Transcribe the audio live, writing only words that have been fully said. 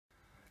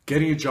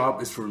Getting a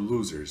job is for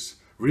losers.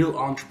 Real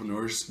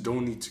entrepreneurs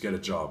don't need to get a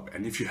job,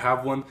 and if you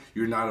have one,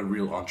 you're not a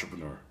real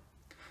entrepreneur.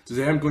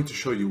 Today I'm going to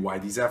show you why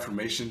these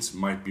affirmations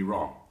might be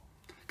wrong.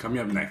 Coming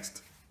up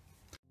next.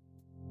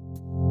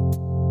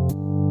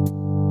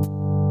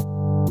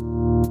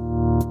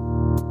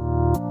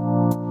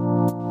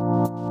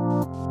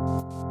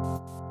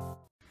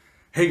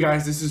 Hey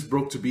guys, this is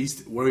Broke to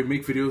Beast, where we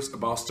make videos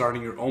about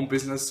starting your own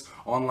business,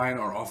 online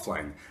or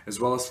offline,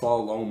 as well as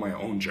follow along my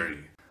own journey.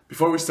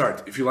 Before we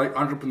start, if you like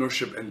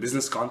entrepreneurship and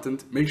business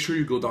content, make sure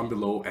you go down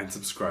below and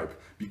subscribe,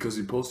 because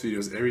we post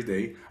videos every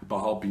day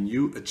about helping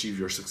you achieve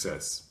your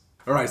success.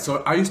 Alright,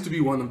 so I used to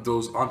be one of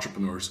those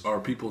entrepreneurs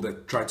or people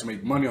that try to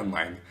make money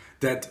online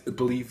that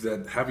believe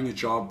that having a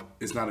job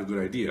is not a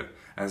good idea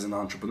as an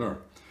entrepreneur.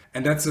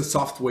 And that's a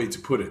soft way to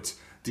put it.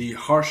 The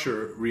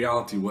harsher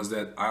reality was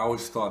that I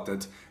always thought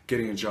that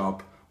getting a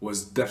job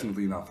was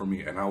definitely not for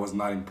me and I was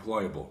not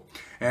employable.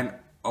 And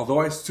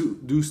although I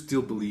do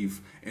still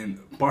believe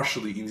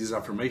partially in these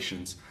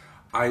affirmations,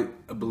 I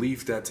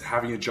believe that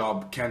having a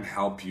job can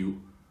help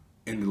you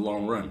in the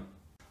long run.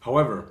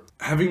 However,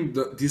 having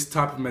this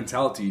type of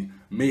mentality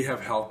may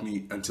have helped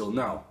me until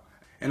now,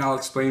 and I'll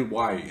explain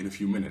why in a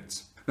few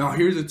minutes. Now,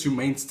 here are the two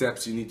main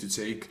steps you need to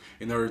take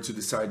in order to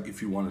decide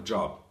if you want a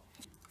job.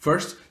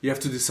 First, you have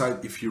to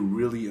decide if you're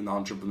really an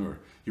entrepreneur.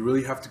 You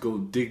really have to go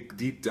dig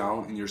deep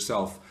down in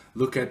yourself,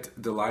 look at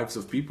the lives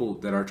of people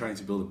that are trying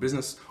to build a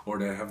business or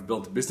that have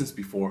built a business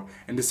before,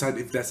 and decide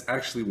if that's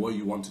actually what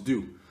you want to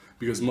do.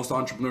 Because most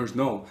entrepreneurs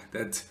know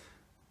that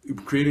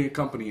creating a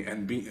company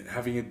and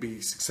having it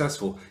be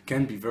successful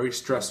can be very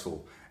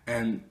stressful,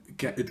 and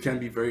it can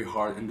be very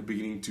hard in the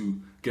beginning to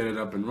get it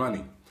up and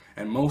running.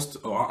 And most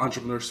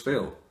entrepreneurs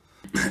fail.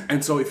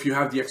 And so if you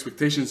have the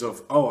expectations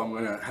of, oh, I'm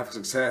going to have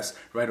success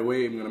right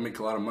away, I'm going to make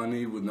a lot of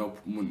money with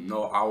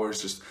no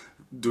hours, just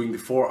doing the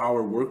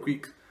 4-hour work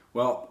week,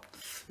 well,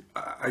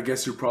 I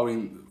guess you're probably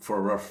in for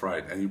a rough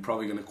ride and you're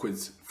probably going to quit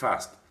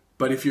fast.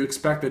 But if you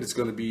expect that it's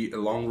going to be a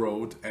long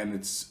road and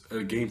it's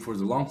a game for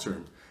the long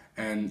term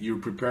and you're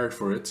prepared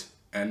for it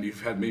and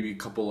you've had maybe a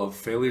couple of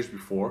failures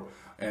before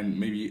and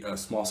maybe a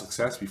small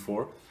success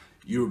before,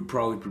 you're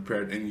probably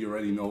prepared and you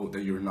already know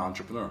that you're an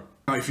entrepreneur.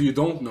 Now, if you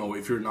don't know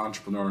if you're an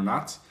entrepreneur or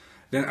not,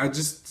 then I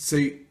just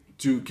say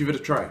to give it a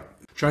try.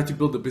 Try to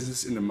build a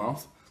business in a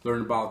month,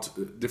 learn about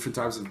different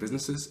types of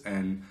businesses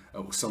and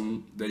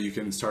some that you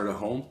can start at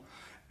home,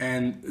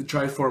 and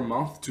try for a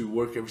month to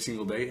work every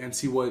single day and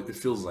see what it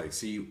feels like,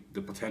 see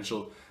the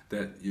potential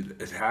that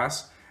it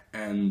has,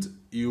 and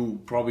you'll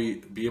probably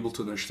be able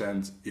to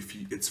understand if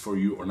it's for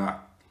you or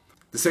not.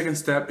 The second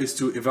step is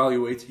to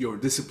evaluate your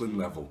discipline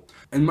level.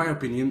 In my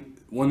opinion,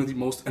 one of the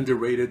most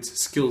underrated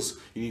skills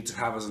you need to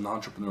have as an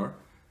entrepreneur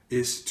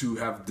is to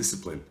have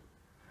discipline.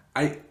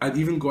 I'd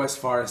even go as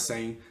far as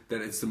saying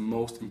that it's the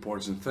most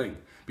important thing,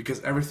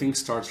 because everything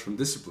starts from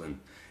discipline.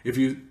 If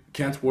you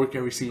can't work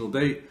every single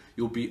day,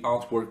 you'll be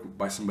outworked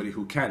by somebody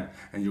who can,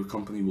 and your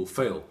company will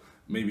fail.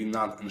 Maybe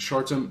not in the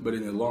short term, but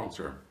in the long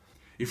term.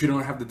 If you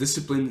don't have the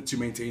discipline to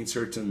maintain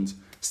certain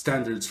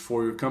standards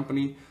for your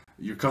company,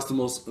 your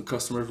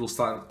customers will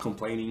start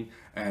complaining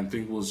and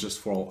things will just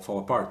fall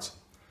apart.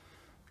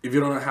 If you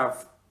don't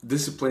have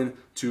discipline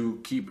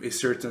to keep a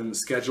certain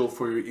schedule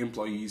for your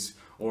employees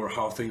or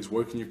how things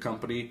work in your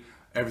company,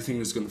 everything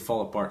is going to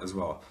fall apart as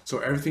well. So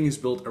everything is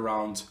built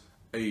around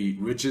a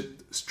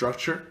rigid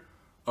structure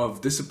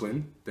of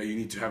discipline that you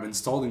need to have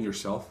installed in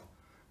yourself,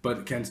 but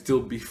it can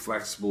still be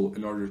flexible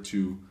in order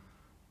to,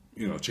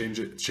 change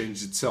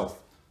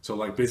itself. So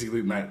like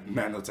basically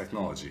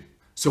nanotechnology.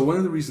 So one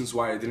of the reasons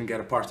why I didn't get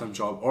a part-time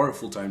job or a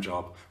full-time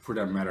job, for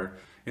that matter,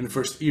 in the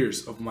first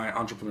years of my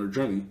entrepreneur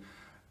journey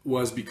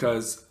was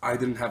because I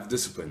didn't have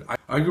discipline.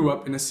 I grew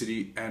up in a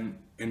city and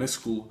in a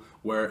school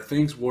where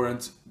things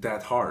weren't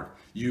that hard.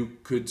 You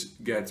could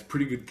get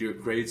pretty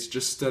good grades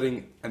just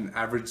studying an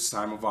average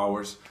time of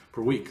hours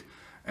per week,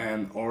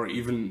 or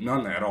even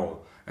none at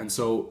all. And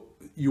so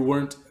you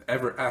weren't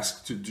ever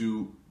asked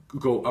to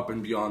go up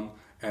and beyond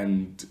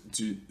and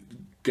to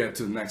get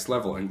to the next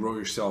level and grow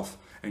yourself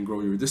and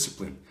grow your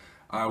discipline.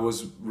 I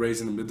was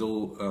raised in a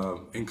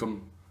middle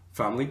income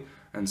family,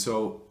 and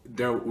so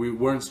we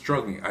weren't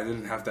struggling. I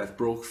didn't have that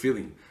broke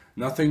feeling.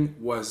 Nothing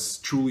was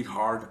truly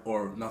hard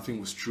or nothing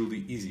was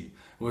truly easy.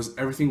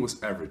 Everything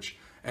was average,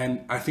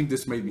 and I think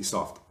this made me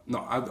soft.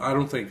 No, I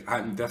don't think.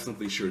 I'm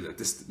definitely sure that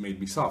this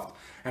made me soft,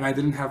 and I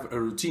didn't have a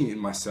routine in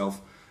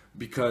myself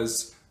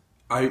because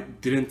I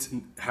didn't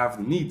have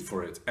the need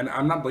for it. And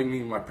I'm not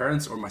blaming my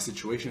parents or my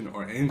situation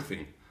or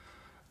anything.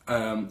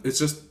 It's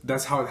just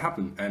that's how it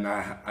happened, and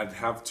I'd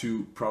have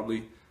to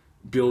probably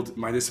build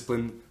my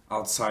discipline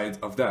outside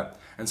of that.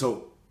 And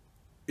so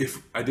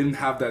if I didn't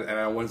have that and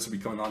I wanted to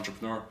become an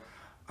entrepreneur,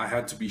 I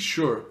had to be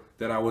sure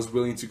that I was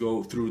willing to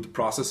go through the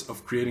process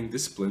of creating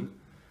discipline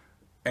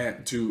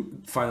and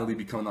to finally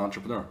become an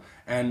entrepreneur.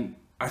 And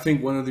I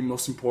think one of the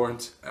most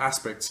important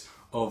aspects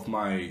of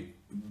my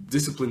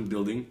discipline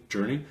building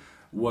journey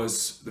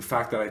was the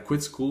fact that I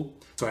quit school,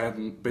 so I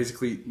had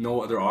basically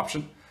no other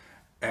option,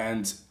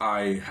 and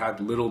I had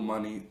little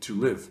money to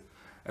live.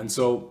 And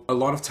so a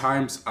lot of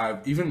times,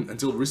 even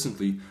until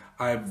recently,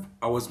 I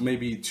was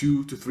maybe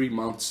 2 to 3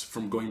 months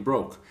from going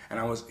broke, and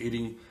I was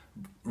eating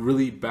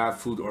really bad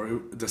food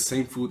or the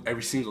same food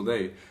every single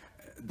day.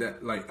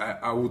 That like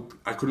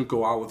I couldn't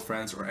go out with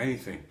friends or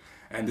anything,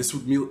 and this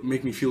would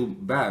make me feel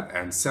bad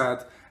and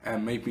sad,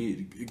 and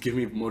give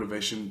me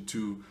motivation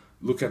to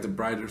look at the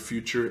brighter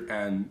future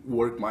and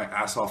work my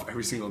ass off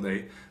every single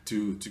day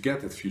to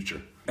get that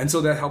future. And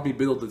so that helped me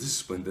build the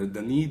discipline,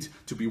 the need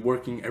to be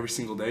working every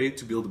single day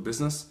to build a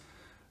business.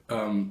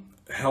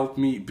 Helped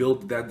me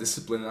build that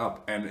discipline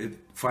up, and it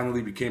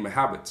finally became a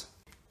habit.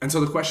 And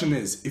so the question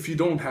is, if you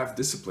don't have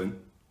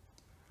discipline,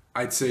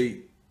 I'd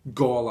say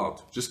go all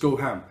out, just go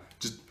ham,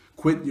 just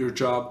quit your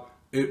job.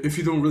 If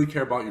you don't really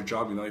care about your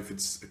job, if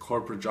it's a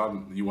corporate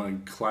job, you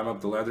want to climb up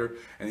the ladder,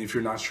 and if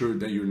you're not sure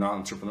that you're not an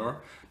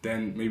entrepreneur,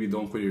 then maybe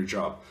don't quit your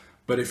job.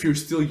 But if you're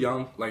still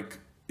young, like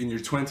in your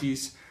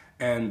 20s,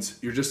 and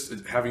you're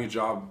just having a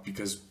job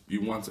because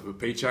you want a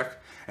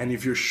paycheck, and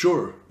if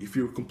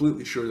you're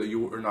completely sure that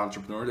you are an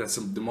entrepreneur, that's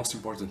the most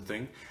important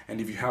thing, and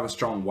if you have a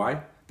strong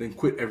why, then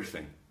quit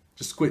everything.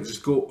 Just quit,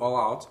 just go all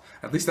out.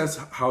 At least that's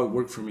how it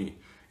worked for me.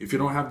 If you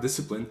don't have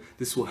discipline,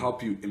 this will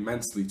help you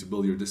immensely to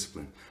build your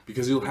discipline,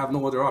 because you'll have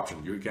no other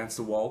option. You're against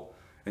the wall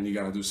and you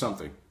gotta do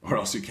something, or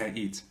else you can't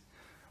eat,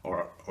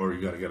 or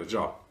you gotta get a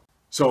job.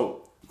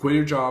 So quit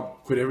your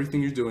job, quit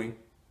everything you're doing,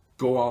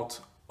 go out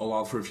all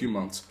out for a few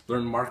months,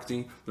 learn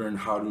marketing, learn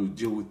how to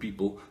deal with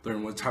people,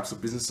 learn what types of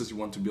businesses you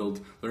want to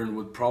build, learn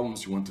what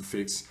problems you want to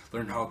fix,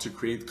 learn how to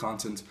create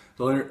content,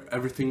 learn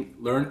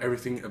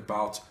everything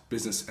about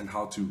business and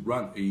how to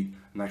run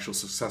an actual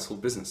successful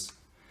business.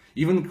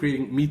 Even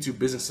creating Me Too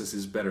businesses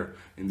is better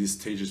in these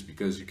stages,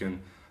 because you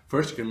can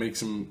make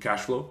some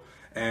cash flow,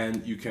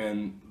 and you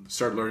can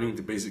start learning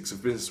the basics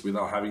of business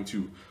without having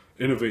to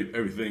innovate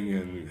everything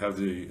and have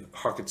the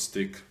hockey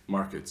stick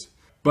market.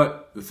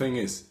 But the thing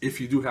is, if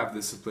you do have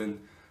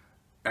discipline,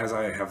 as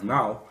I have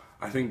now,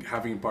 I think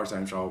having a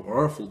part-time job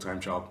or a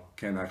full-time job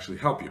can actually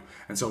help you.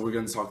 And so we're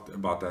going to talk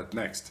about that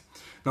next.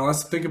 Now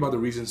let's think about the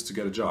reasons to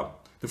get a job.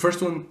 The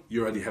first one,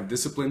 you already have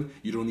discipline.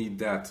 You don't need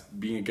that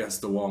being against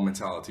the wall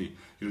mentality.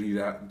 You don't need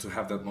that to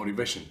have that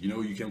motivation.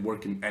 You can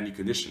work in any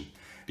condition.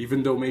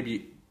 Even though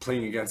maybe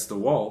playing against the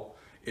wall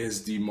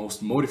is the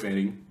most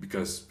motivating,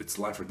 because it's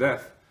life or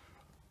death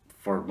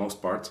for the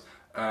most part,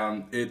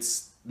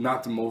 it's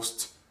not the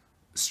most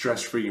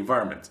stress-free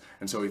environment,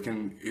 and so it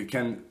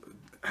can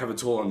have a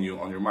toll on you,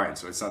 on your mind,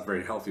 so it's not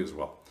very healthy as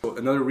well. So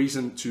another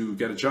reason to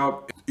get a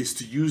job is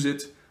to use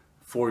it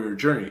for your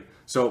journey.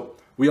 So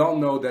we all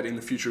know that in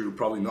the future you're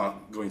probably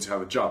not going to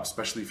have a job,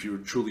 especially if you're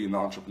truly an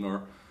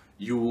entrepreneur.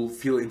 You will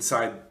feel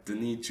inside the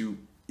need to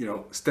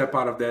step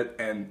out of that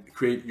and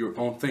create your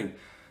own thing.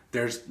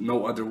 There's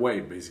no other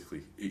way,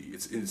 basically.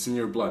 It's in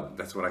your blood.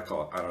 That's what I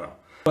call it. I don't know.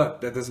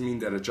 But that doesn't mean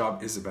that a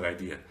job is a bad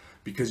idea,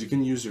 because you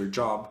can use your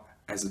job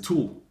as a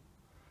tool.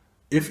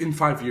 If in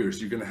 5 years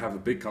you're going to have a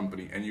big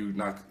company and you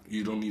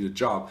don't need a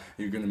job,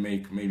 and you're going to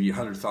make maybe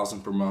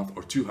 100,000 per month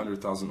or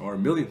 200,000 or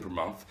 $1 million per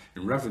month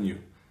in revenue,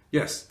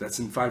 yes, that's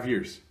in 5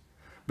 years.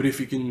 But if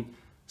you can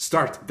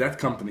start that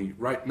company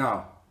right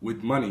now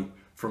with money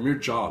from your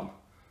job,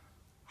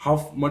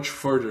 how much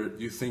further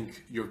do you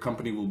think your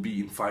company will be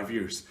in 5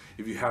 years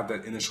if you have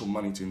that initial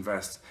money to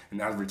invest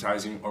in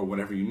advertising or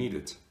whatever you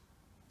needed?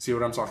 See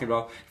what I'm talking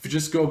about? If you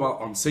just go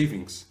about on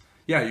savings,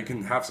 yeah, you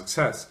can have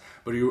success,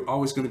 but you're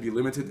always going to be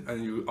limited,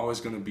 and you're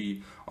always going to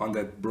be on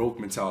that broke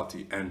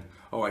mentality, and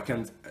oh, I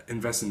can't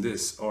invest in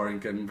this, or I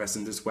can invest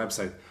in this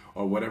website,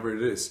 or whatever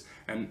it is.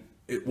 And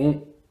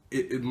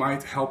it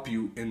might help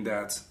you in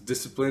that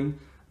discipline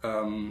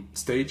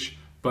stage,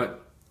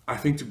 but I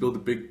think to build a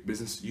big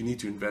business, you need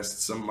to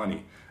invest some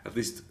money, at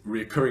least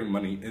recurring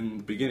money in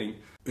the beginning,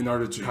 in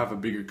order to have a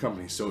bigger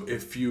company. So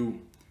if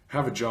you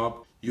have a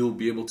job, you'll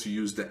be able to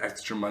use the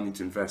extra money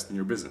to invest in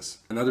your business.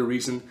 Another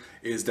reason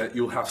is that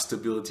you'll have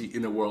stability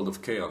in a world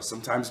of chaos.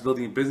 Sometimes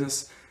building a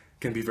business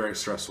can be very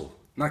stressful.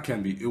 Not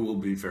can be, it will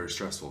be very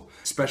stressful,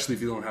 especially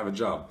if you don't have a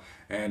job.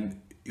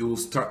 And you'll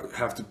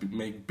have to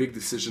make big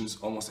decisions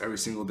almost every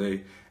single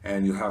day,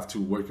 and you'll have to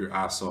work your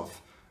ass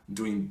off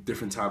doing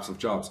different types of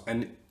jobs.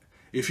 And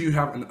if you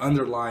have an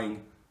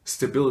underlying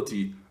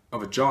stability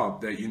of a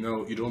job that you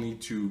don't need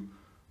to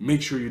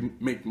make sure you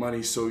make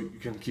money so you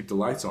can keep the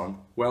lights on,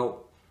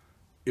 well,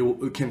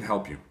 it can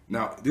help you.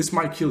 Now, this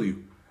might kill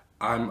you.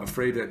 I'm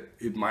afraid that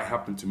it might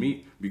happen to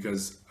me,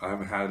 because I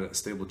haven't had a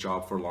stable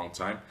job for a long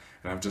time,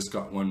 and I've just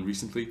got one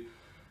recently.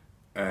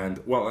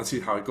 And well, let's see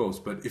how it goes.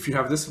 But if you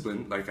have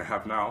discipline, like I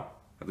have now,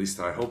 at least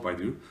I hope I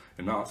do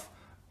enough,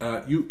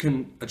 you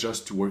can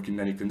adjust to work in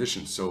any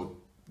conditions. So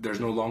there's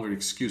no longer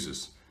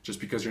excuses. Just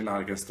because you're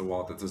not against the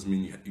wall, that doesn't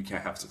mean you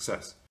can't have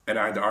success. And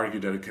I'd argue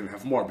that it can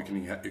have more, because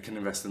you can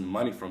invest in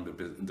money from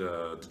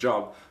the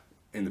job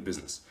in the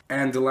business.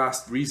 And the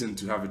last reason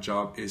to have a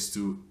job is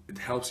it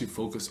helps you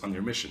focus on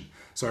your mission.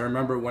 So I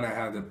remember when I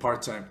had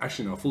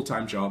a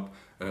full-time job,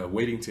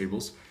 waiting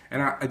tables,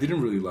 and I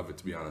didn't really love it,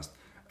 to be honest.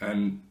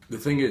 And the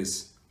thing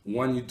is,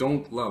 when you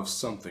don't love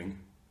something,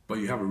 but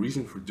you have a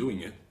reason for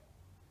doing it,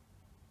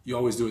 you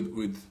always do it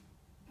with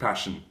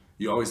passion.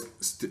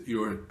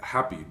 You're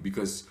happy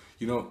because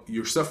you know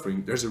you're suffering.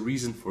 There's a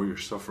reason for your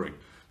suffering,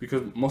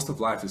 because most of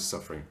life is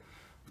suffering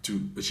to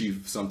achieve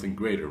something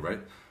greater,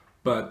 right?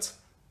 But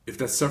if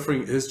that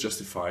suffering is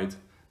justified,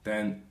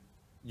 then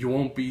you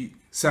won't be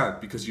sad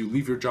because you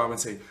leave your job and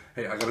say,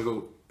 hey, I gotta go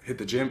hit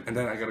the gym, and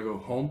then I gotta go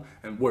home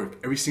and work.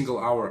 Every single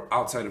hour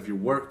outside of your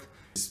work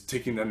is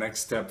taking the next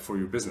step for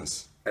your business.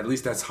 At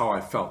least that's how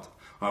I felt.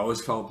 I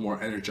always felt more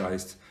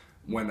energized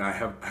when I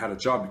have had a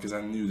job, because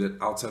I knew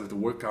that outside of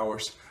the work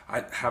hours,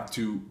 I have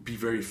to be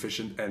very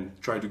efficient and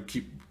try to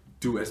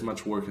do as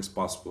much work as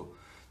possible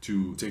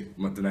to take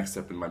the next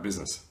step in my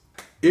business.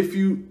 If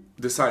you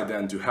decide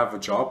then to have a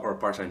job or a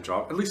part-time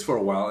job, at least for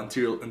a while,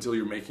 until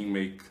you're making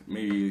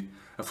maybe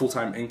a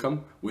full-time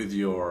income with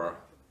your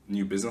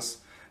new business,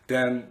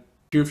 then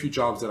here are a few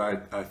jobs that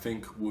I think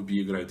would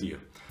be a good idea.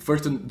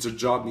 First, the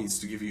job needs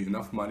to give you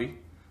enough money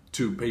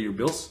to pay your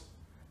bills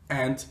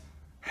and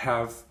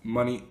have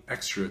money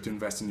extra to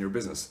invest in your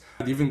business.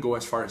 I'd even go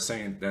as far as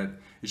saying that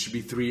it should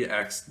be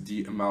 3x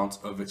the amount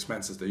of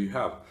expenses that you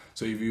have.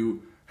 So if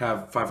you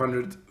have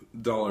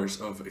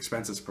 $500 of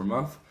expenses per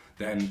month,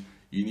 then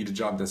you need a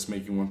job that's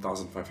making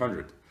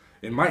 $1,500.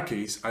 In my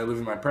case, I live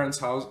in my parents'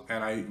 house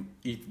and I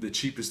eat the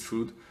cheapest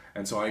food,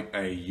 and so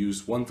I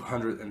use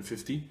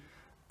 150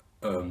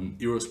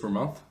 euros per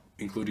month,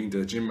 including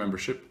the gym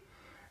membership.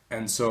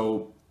 And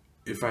so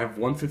if I have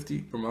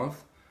 150 per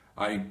month,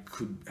 I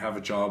could have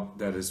a job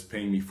that is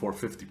paying me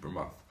 450 per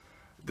month.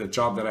 The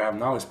job that I have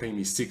now is paying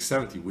me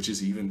 670, which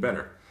is even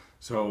better.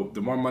 So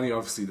the more money,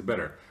 obviously, the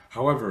better.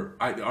 However,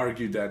 I'd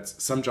argue that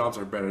some jobs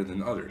are better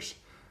than others.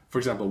 For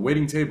example,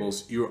 waiting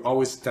tables, you're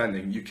always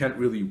standing. You can't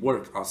really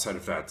work outside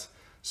of that.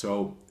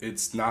 So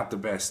it's not the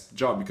best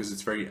job because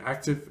it's very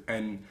active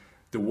and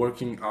the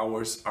working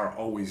hours are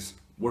always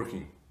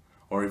working.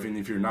 Or even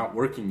if you're not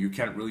working, you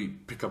can't really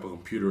pick up a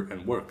computer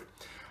and work.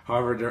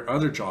 However, there are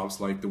other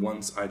jobs like the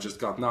ones I just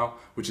got now,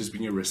 which is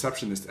being a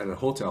receptionist at a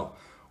hotel,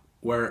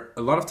 where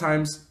a lot of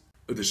times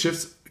the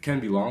shifts can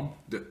be long.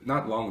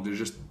 Not long, they're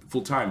just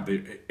full-time,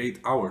 they're 8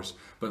 hours,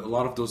 but a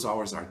lot of those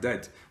hours are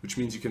dead, which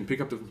means you can pick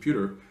up the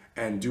computer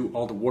and do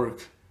all the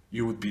work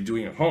you would be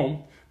doing at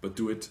home, but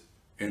do it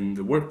in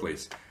the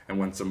workplace. And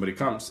when somebody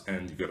comes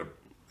and you gotta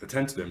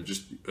attend to them,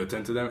 just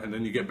attend to them and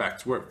then you get back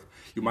to work.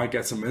 You might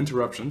get some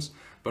interruptions,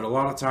 but a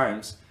lot of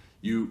times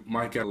you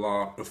might get a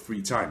lot of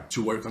free time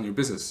to work on your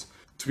business.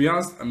 To be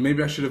honest,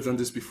 maybe I should have done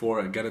this before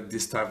I get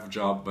this type of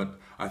job, but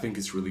I think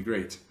it's really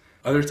great.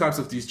 Other types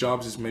of these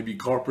jobs is maybe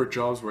corporate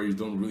jobs where you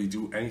don't really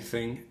do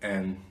anything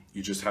and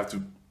you just have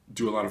to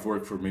do a lot of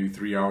work for maybe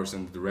 3 hours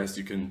and the rest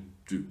you can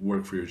do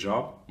work for your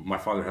job. My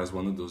father has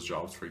one of those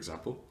jobs, for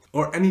example.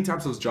 Or any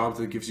types of jobs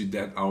that gives you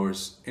dead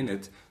hours in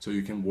it so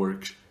you can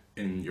work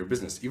in your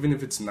business, even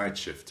if it's night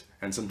shift.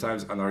 And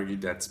sometimes I'd argue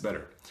that's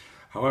better.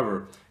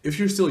 However, if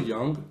you're still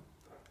young,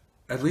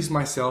 at least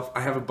myself,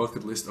 I have a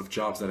bucket list of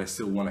jobs that I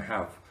still want to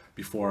have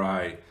before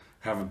I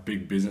have a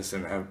big business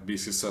and be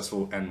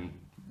successful and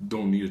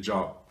don't need a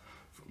job,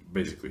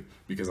 basically,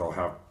 because I'll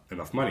have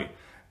enough money.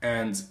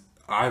 And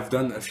I've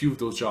done a few of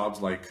those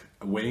jobs, like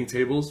waiting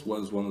tables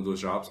was one of those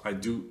jobs.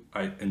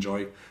 I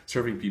enjoy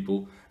serving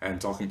people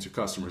and talking to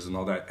customers and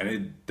all that. And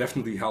it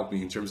definitely helped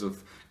me in terms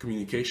of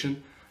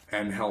communication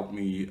and helped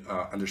me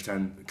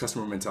understand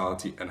customer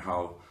mentality and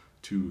how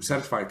to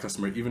satisfy a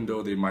customer, even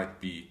though they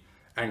might be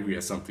angry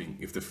at something,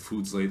 if the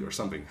food's late or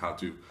something, how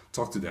to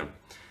talk to them.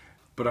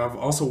 But I've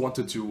also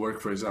wanted to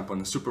work, for example,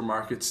 in a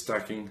supermarket,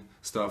 stacking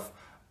stuff.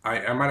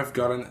 I might have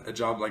gotten a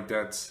job like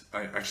that.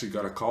 I actually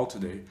got a call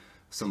today,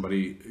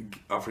 somebody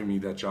offering me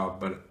that job,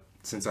 but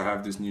since I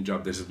have this new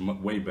job, this is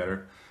way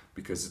better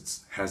because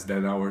it has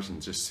dead hours and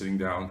just sitting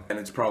down, and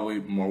it's probably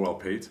more well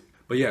paid.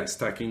 But yeah,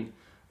 stacking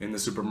in the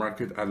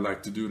supermarket, I'd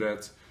like to do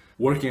that.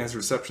 Working as a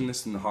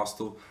receptionist in the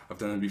hostel, I've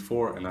done it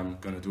before and I'm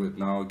gonna do it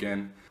now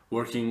again.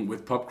 Working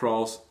with pub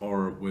crawls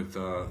or with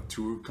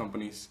tour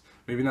companies,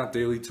 maybe not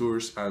daily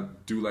tours. I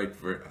do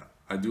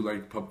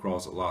like pub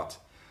crawls a lot.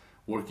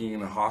 Working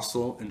in a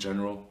hostel in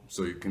general,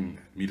 so you can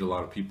meet a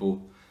lot of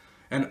people.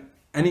 And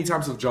any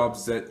types of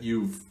jobs that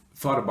you've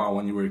thought about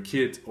when you were a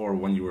kid or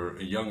when you were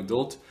a young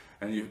adult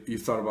and you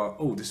thought about,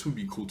 oh, this would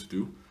be cool to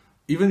do.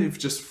 Even if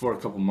just for a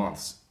couple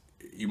months,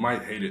 you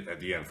might hate it at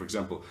the end. For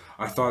example,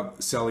 I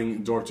thought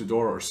selling door to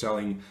door or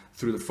selling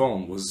through the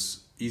phone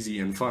was easy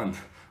and fun,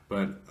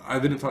 but I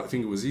didn't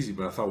think it was easy,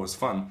 but I thought it was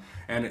fun.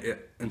 And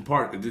in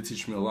part, it did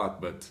teach me a lot,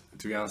 but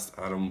to be honest,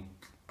 I'm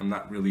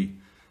not really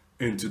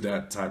into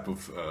that type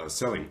of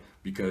selling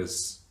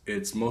because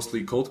it's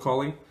mostly cold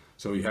calling.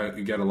 So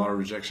you get a lot of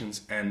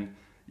rejections and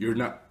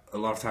a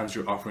lot of times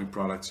you're offering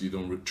products you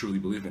don't truly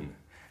believe in.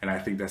 And I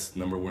think that's the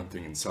 #1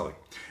 thing in selling.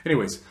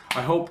 Anyways,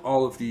 I hope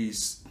all of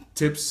these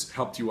tips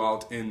helped you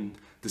out in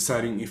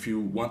deciding if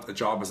you want a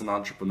job as an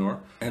entrepreneur.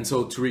 And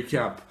so to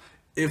recap,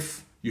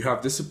 if you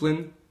have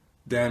discipline,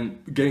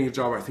 then getting a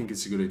job I think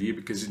is a good idea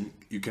because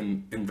you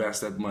can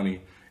invest that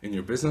money in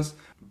your business.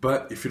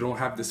 But if you don't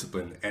have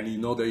discipline and you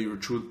know that you're a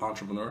true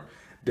entrepreneur,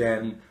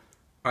 then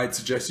I'd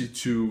suggest you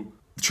to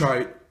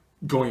try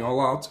going all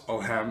out,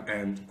 all ham,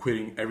 and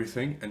quitting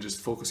everything and just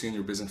focusing on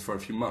your business for a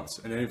few months.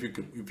 And then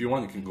if you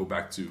want, you can go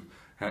back to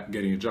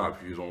getting a job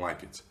if you don't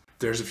like it.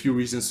 There's a few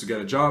reasons to get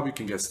a job. You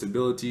can get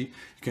stability.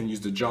 You can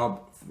use the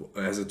job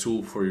as a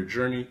tool for your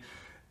journey,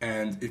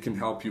 and it can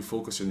help you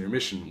focus on your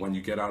mission. When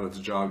you get out of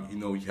the job, you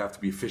know you have to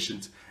be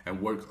efficient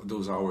and work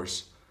those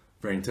hours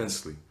very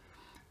intensely.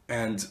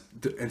 And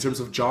in terms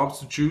of jobs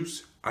to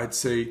choose, I'd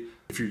say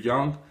if you're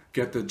young,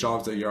 get the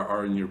jobs that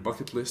are in your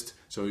bucket list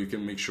so you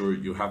can make sure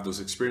you have those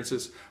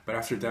experiences. But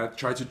after that,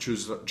 try to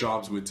choose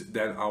jobs with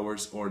dead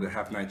hours or that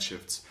have night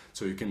shifts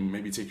so you can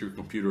maybe take your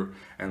computer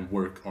and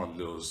work on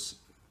those,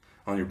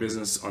 on your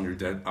business, on your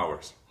dead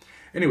hours.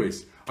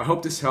 Anyways, I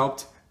hope this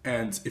helped.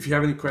 And if you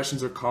have any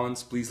questions or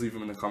comments, please leave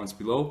them in the comments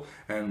below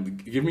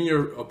and give me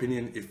your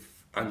opinion if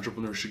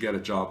entrepreneurs should get a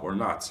job or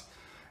not.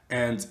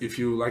 And if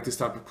you like this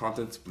type of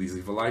content, please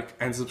leave a like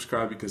and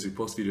subscribe because we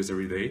post videos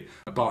every day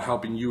about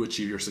helping you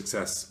achieve your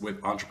success with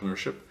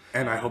entrepreneurship.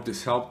 And I hope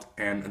this helped.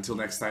 And until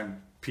next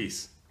time,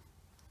 peace.